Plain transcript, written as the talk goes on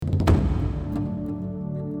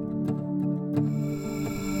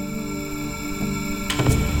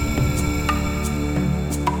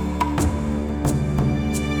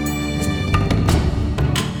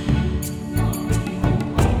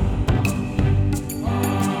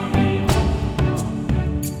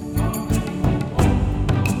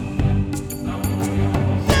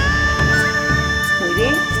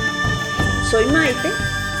Soy Maite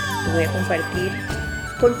y voy a compartir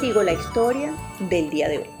contigo la historia del día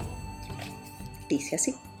de hoy. Dice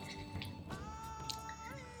así.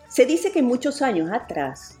 Se dice que muchos años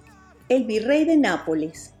atrás, el virrey de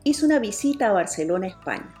Nápoles hizo una visita a Barcelona,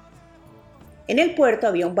 España. En el puerto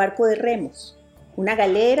había un barco de remos, una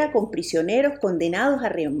galera con prisioneros condenados a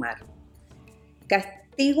remar.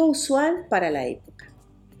 Castigo usual para la época.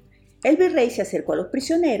 El virrey se acercó a los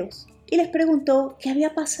prisioneros y les preguntó qué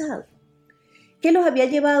había pasado, qué los había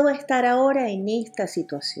llevado a estar ahora en esta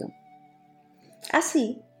situación.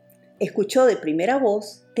 Así, escuchó de primera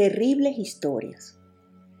voz terribles historias.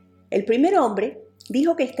 El primer hombre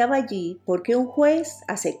dijo que estaba allí porque un juez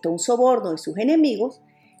aceptó un soborno de sus enemigos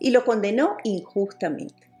y lo condenó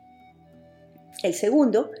injustamente. El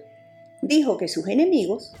segundo dijo que sus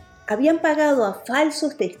enemigos habían pagado a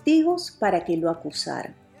falsos testigos para que lo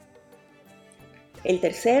acusaran. El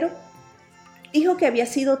tercero dijo que había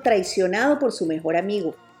sido traicionado por su mejor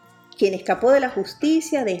amigo, quien escapó de la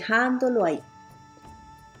justicia dejándolo ahí.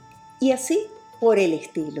 Y así por el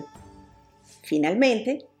estilo.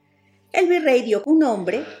 Finalmente, el virrey dio un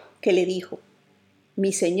hombre que le dijo: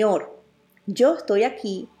 «Mi señor, yo estoy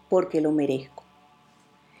aquí porque lo merezco.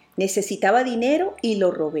 Necesitaba dinero y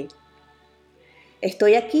lo robé.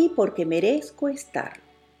 Estoy aquí porque merezco estar».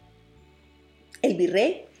 El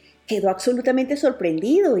virrey quedó absolutamente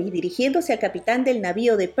sorprendido y dirigiéndose al capitán del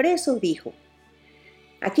navío de presos dijo: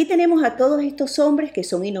 «Aquí tenemos a todos estos hombres que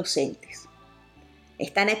son inocentes.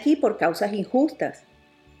 Están aquí por causas injustas.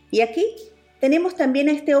 Y aquí tenemos también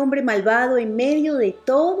a este hombre malvado en medio de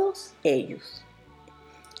todos ellos.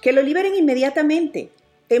 Que lo liberen inmediatamente.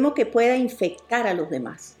 Temo que pueda infectar a los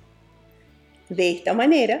demás». De esta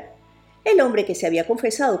manera, el hombre que se había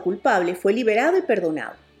confesado culpable fue liberado y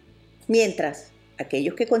perdonado, mientras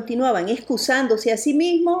aquellos que continuaban excusándose a sí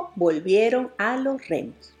mismos volvieron a los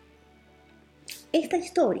remos. Esta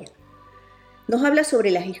historia nos habla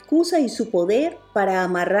sobre las excusas y su poder para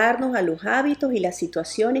amarrarnos a los hábitos y las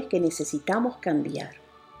situaciones que necesitamos cambiar.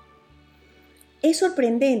 Es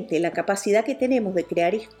sorprendente la capacidad que tenemos de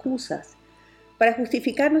crear excusas para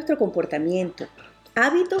justificar nuestro comportamiento,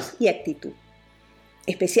 hábitos y actitud,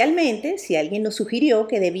 especialmente si alguien nos sugirió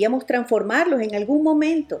que debíamos transformarlos en algún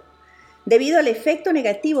momento debido al efecto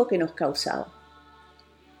negativo que nos causaba.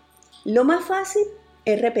 Lo más fácil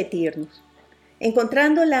es repetirnos,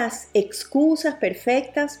 encontrando las excusas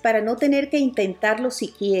perfectas para no tener que intentarlo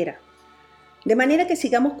siquiera, de manera que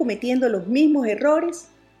sigamos cometiendo los mismos errores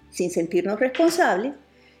sin sentirnos responsables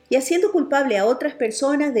y haciendo culpable a otras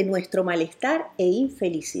personas de nuestro malestar e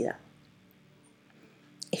infelicidad.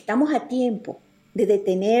 Estamos a tiempo de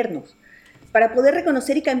detenernos para poder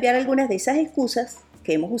reconocer y cambiar algunas de esas excusas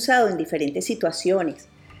que hemos usado en diferentes situaciones,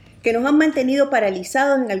 que nos han mantenido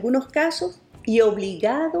paralizados en algunos casos y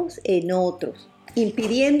obligados en otros,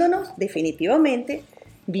 impidiéndonos definitivamente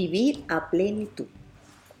vivir a plenitud.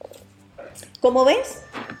 Como ves,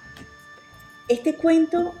 este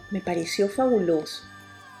cuento me pareció fabuloso.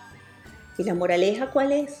 ¿Y la moraleja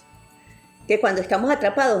cuál es? Que cuando estamos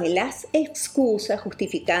atrapados en las excusas,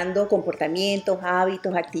 justificando comportamientos,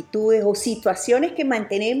 hábitos, actitudes o situaciones que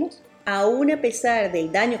mantenemos, aún a pesar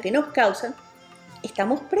del daño que nos causan,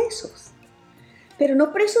 estamos presos. Pero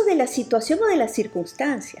no presos de la situación o de las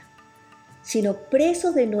circunstancias, sino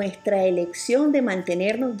presos de nuestra elección de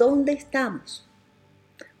mantenernos donde estamos,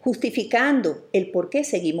 justificando el por qué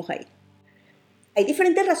seguimos ahí. Hay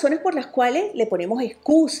diferentes razones por las cuales le ponemos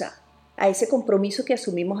excusa a ese compromiso que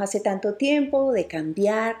asumimos hace tanto tiempo de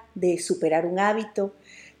cambiar, de superar un hábito,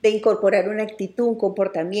 de incorporar una actitud, un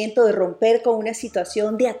comportamiento, de romper con una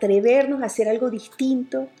situación, de atrevernos a hacer algo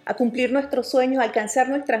distinto, a cumplir nuestros sueños, a alcanzar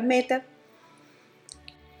nuestras metas.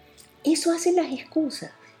 Eso hacen las excusas.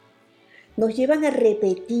 Nos llevan a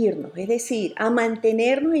repetirnos, es decir, a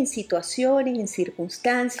mantenernos en situaciones, en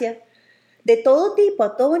circunstancias de todo tipo,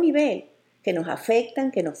 a todo nivel, que nos afectan,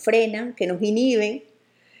 que nos frenan, que nos inhiben,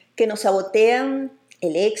 que nos sabotean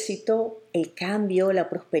el éxito, el cambio, la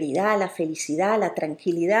prosperidad, la felicidad, la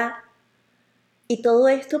tranquilidad. Y todo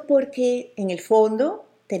esto porque en el fondo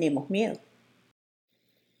tenemos miedo.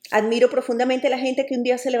 Admiro profundamente a la gente que un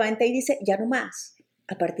día se levanta y dice: ya no más,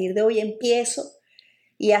 a partir de hoy empiezo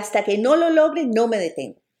y hasta que no lo logre no me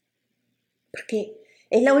detengo. Porque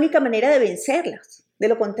es la única manera de vencerlas. De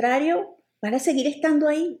lo contrario, van a seguir estando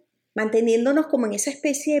ahí, manteniéndonos como en esa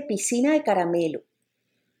especie de piscina de caramelo.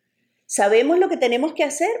 Sabemos lo que tenemos que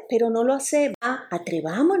hacer, pero no lo hacemos.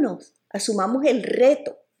 Atrevámonos, asumamos el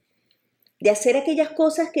reto de hacer aquellas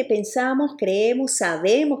cosas que pensamos, creemos,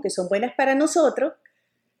 sabemos que son buenas para nosotros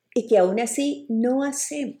y que aún así no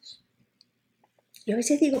hacemos. Yo a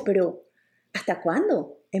veces digo, pero ¿hasta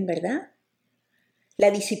cuándo? ¿En verdad? La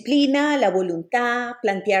disciplina, la voluntad,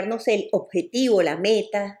 plantearnos el objetivo, la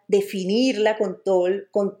meta, definirla con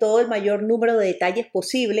todo el mayor número de detalles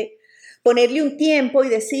posible, ponerle un tiempo y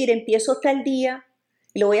decir, empiezo tal día,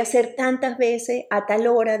 lo voy a hacer tantas veces, a tal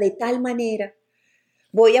hora, de tal manera.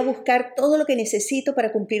 Voy a buscar todo lo que necesito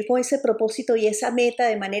para cumplir con ese propósito y esa meta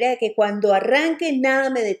de manera de que cuando arranque nada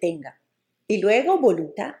me detenga. Y luego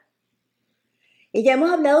voluntad. Y ya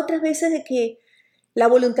hemos hablado otras veces de que la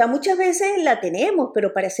voluntad muchas veces la tenemos,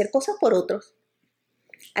 pero para hacer cosas por otros.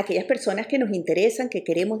 Aquellas personas que nos interesan, que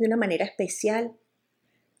queremos de una manera especial.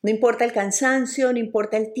 No importa el cansancio, no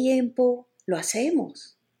importa el tiempo, lo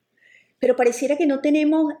hacemos. Pero pareciera que no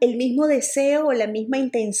tenemos el mismo deseo o la misma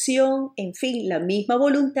intención, en fin, la misma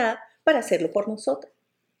voluntad para hacerlo por nosotros.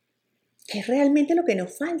 ¿Qué es realmente lo que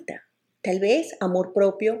nos falta? Tal vez amor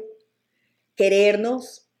propio,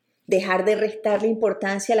 querernos, dejar de restarle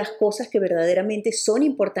importancia a las cosas que verdaderamente son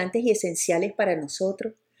importantes y esenciales para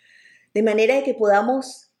nosotros, de manera de que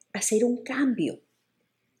podamos hacer un cambio.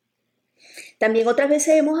 También otras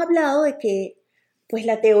veces hemos hablado de que pues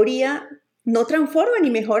la teoría no transforma ni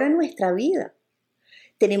mejora nuestra vida.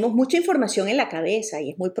 Tenemos mucha información en la cabeza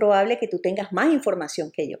y es muy probable que tú tengas más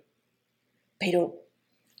información que yo. Pero,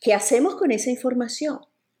 ¿qué hacemos con esa información?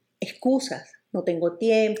 Excusas, no tengo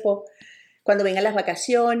tiempo, cuando vengan las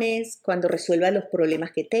vacaciones, cuando resuelva los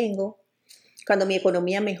problemas que tengo, cuando mi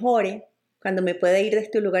economía mejore, cuando me pueda ir de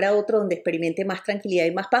este lugar a otro donde experimente más tranquilidad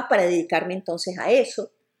y más paz para dedicarme entonces a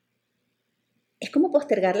eso. Es como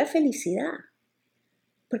postergar la felicidad.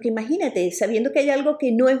 Porque imagínate, sabiendo que hay algo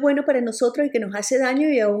que no es bueno para nosotros y que nos hace daño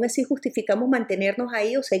y aún así justificamos mantenernos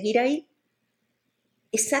ahí o seguir ahí.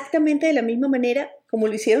 Exactamente de la misma manera como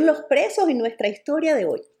lo hicieron los presos en nuestra historia de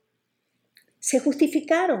hoy. Se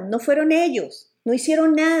justificaron, no fueron ellos, no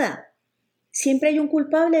hicieron nada. Siempre hay un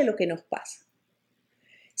culpable de lo que nos pasa.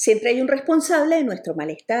 Siempre hay un responsable de nuestro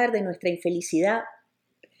malestar, de nuestra infelicidad.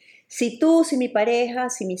 Si tú, si mi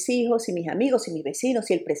pareja, si mis hijos, si mis amigos, si mis vecinos,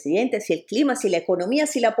 si el presidente, si el clima, si la economía,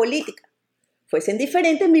 si la política fuesen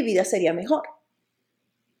diferentes, mi vida sería mejor.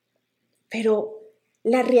 Pero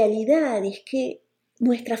la realidad es que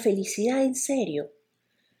nuestra felicidad en serio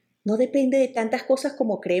no depende de tantas cosas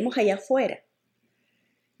como creemos allá afuera.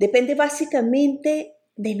 Depende básicamente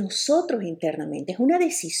de nosotros internamente. Es una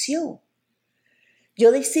decisión.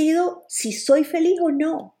 Yo decido si soy feliz o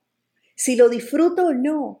no, si lo disfruto o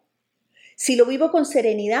no, si lo vivo con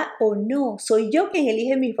serenidad o no. Soy yo quien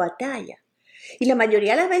elige mis batallas. Y la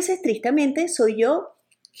mayoría de las veces, tristemente, soy yo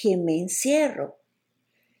quien me encierro,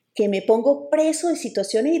 que me pongo preso de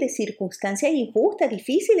situaciones y de circunstancias injustas,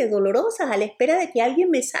 difíciles, dolorosas, a la espera de que alguien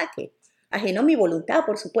me saque, ajeno a mi voluntad,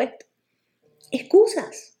 por supuesto.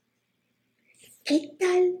 Excusas. ¿Qué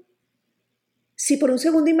tal si por un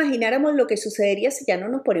segundo imagináramos lo que sucedería si ya no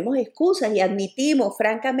nos ponemos excusas y admitimos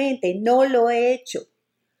francamente, no lo he hecho?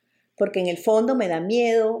 Porque en el fondo me da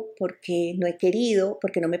miedo, porque no he querido,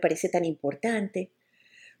 porque no me parece tan importante,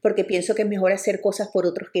 porque pienso que es mejor hacer cosas por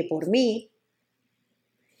otros que por mí.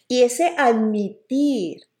 Y ese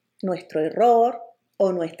admitir nuestro error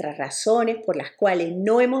o nuestras razones por las cuales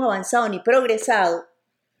no hemos avanzado ni progresado,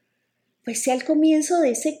 pues sea el comienzo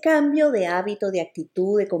de ese cambio de hábito, de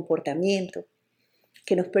actitud, de comportamiento,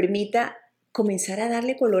 que nos permita comenzar a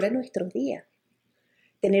darle color a nuestros días.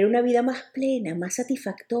 Tener una vida más plena, más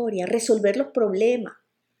satisfactoria, resolver los problemas,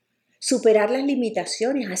 superar las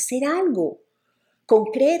limitaciones, hacer algo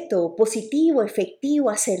concreto, positivo,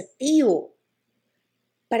 efectivo, asertivo,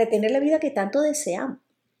 para tener la vida que tanto deseamos.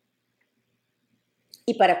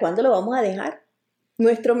 ¿Y para cuándo lo vamos a dejar?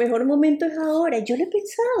 Nuestro mejor momento es ahora. Yo lo he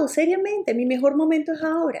pensado seriamente, mi mejor momento es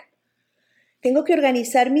ahora. Tengo que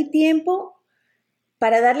organizar mi tiempo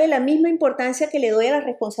para darle la misma importancia que le doy a las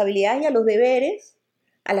responsabilidades y a los deberes,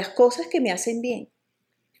 a las cosas que me hacen bien,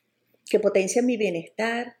 que potencian mi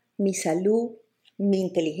bienestar, mi salud, mi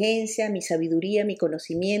inteligencia, mi sabiduría, mi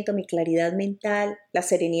conocimiento, mi claridad mental, la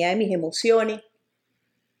serenidad de mis emociones.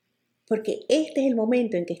 Porque este es el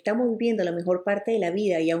momento en que estamos viviendo la mejor parte de la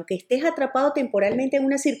vida y aunque estés atrapado temporalmente en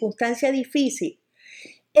una circunstancia difícil,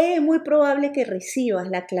 es muy probable que recibas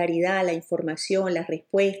la claridad, la información, las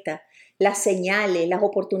respuestas, las señales, las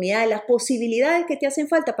oportunidades, las posibilidades que te hacen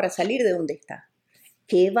falta para salir de donde estás.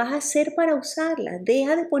 ¿Qué vas a hacer para usarlas?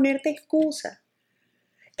 Deja de ponerte excusas.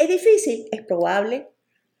 ¿Es difícil? Es probable,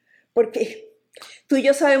 porque tú y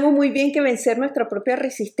yo sabemos muy bien que vencer nuestra propia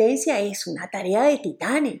resistencia es una tarea de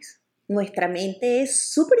titanes. Nuestra mente es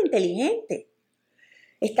súper inteligente.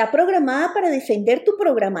 Está programada para defender tu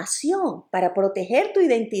programación, para proteger tu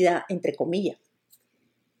identidad, entre comillas.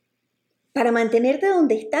 Para mantenerte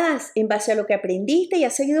donde estás en base a lo que aprendiste y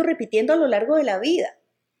has seguido repitiendo a lo largo de la vida.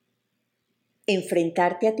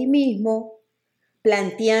 enfrentarte a ti mismo,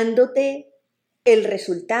 planteándote el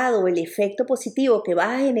resultado, el efecto positivo que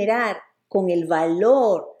vas a generar con el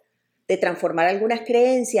valor de transformar algunas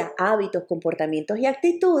creencias, hábitos, comportamientos y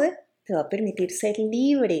actitudes, te va a permitir ser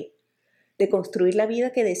libre de construir la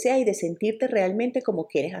vida que deseas y de sentirte realmente como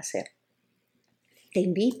quieres hacer. Te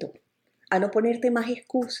invito a no ponerte más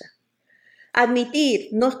excusas, a admitir,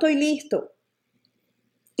 no estoy listo,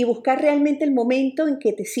 y buscar realmente el momento en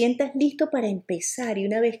que te sientas listo para empezar. Y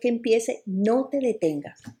una vez que empieces, no te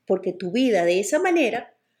detengas, porque tu vida de esa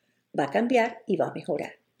manera va a cambiar y va a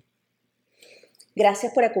mejorar.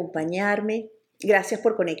 Gracias por acompañarme, gracias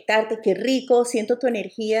por conectarte, qué rico, siento tu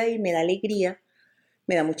energía y me da alegría,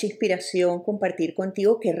 me da mucha inspiración compartir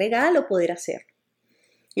contigo, qué regalo poder hacer.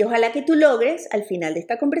 Y ojalá que tú logres al final de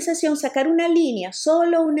esta conversación sacar una línea,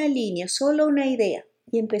 solo una idea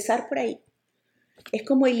y empezar por ahí. Es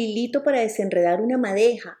como el hilito para desenredar una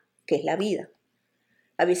madeja, que es la vida.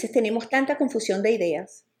 A veces tenemos tanta confusión de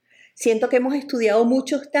ideas. Siento que hemos estudiado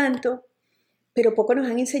muchos tanto, pero poco nos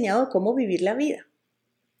han enseñado cómo vivir la vida.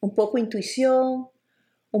 Un poco intuición,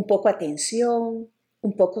 un poco atención,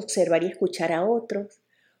 un poco observar y escuchar a otros,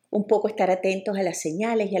 un poco estar atentos a las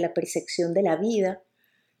señales y a la percepción de la vida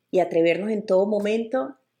y atrevernos en todo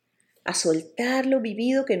momento a soltar lo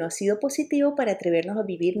vivido que no ha sido positivo para atrevernos a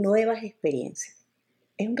vivir nuevas experiencias.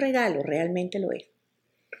 Es un regalo, realmente lo es.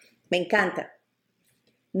 Me encanta.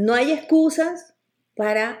 No hay excusas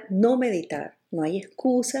para no meditar, no hay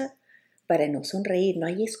excusas para no sonreír, no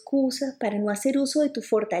hay excusas para no hacer uso de tu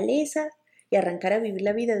fortaleza y arrancar a vivir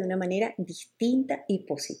la vida de una manera distinta y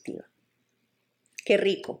positiva. Qué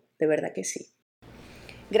rico, de verdad que sí.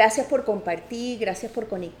 Gracias por compartir, gracias por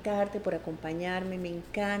conectarte, por acompañarme, me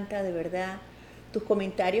encanta, de verdad. Tus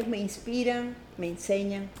comentarios me inspiran, me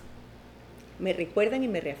enseñan, me recuerdan y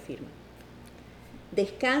me reafirman.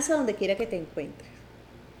 Descansa donde quiera que te encuentres.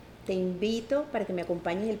 Te invito para que me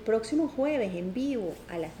acompañes el próximo jueves en vivo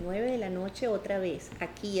a las 9 de la noche otra vez,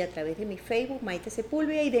 aquí a través de mi Facebook, Maite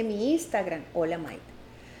Sepúlveda, y de mi Instagram, Hola Maite.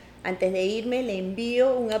 Antes de irme, le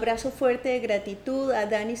envío un abrazo fuerte de gratitud a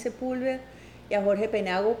Dani Sepúlveda y a Jorge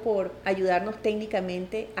Penago por ayudarnos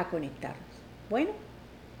técnicamente a conectarnos. Bueno,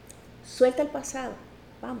 suelta el pasado,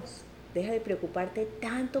 vamos. Deja de preocuparte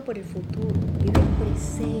tanto por el futuro, vive el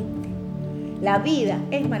presente. La vida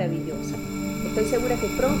es maravillosa. Estoy segura que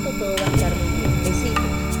pronto todo va a estar muy bien.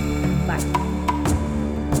 Besitos. Bye.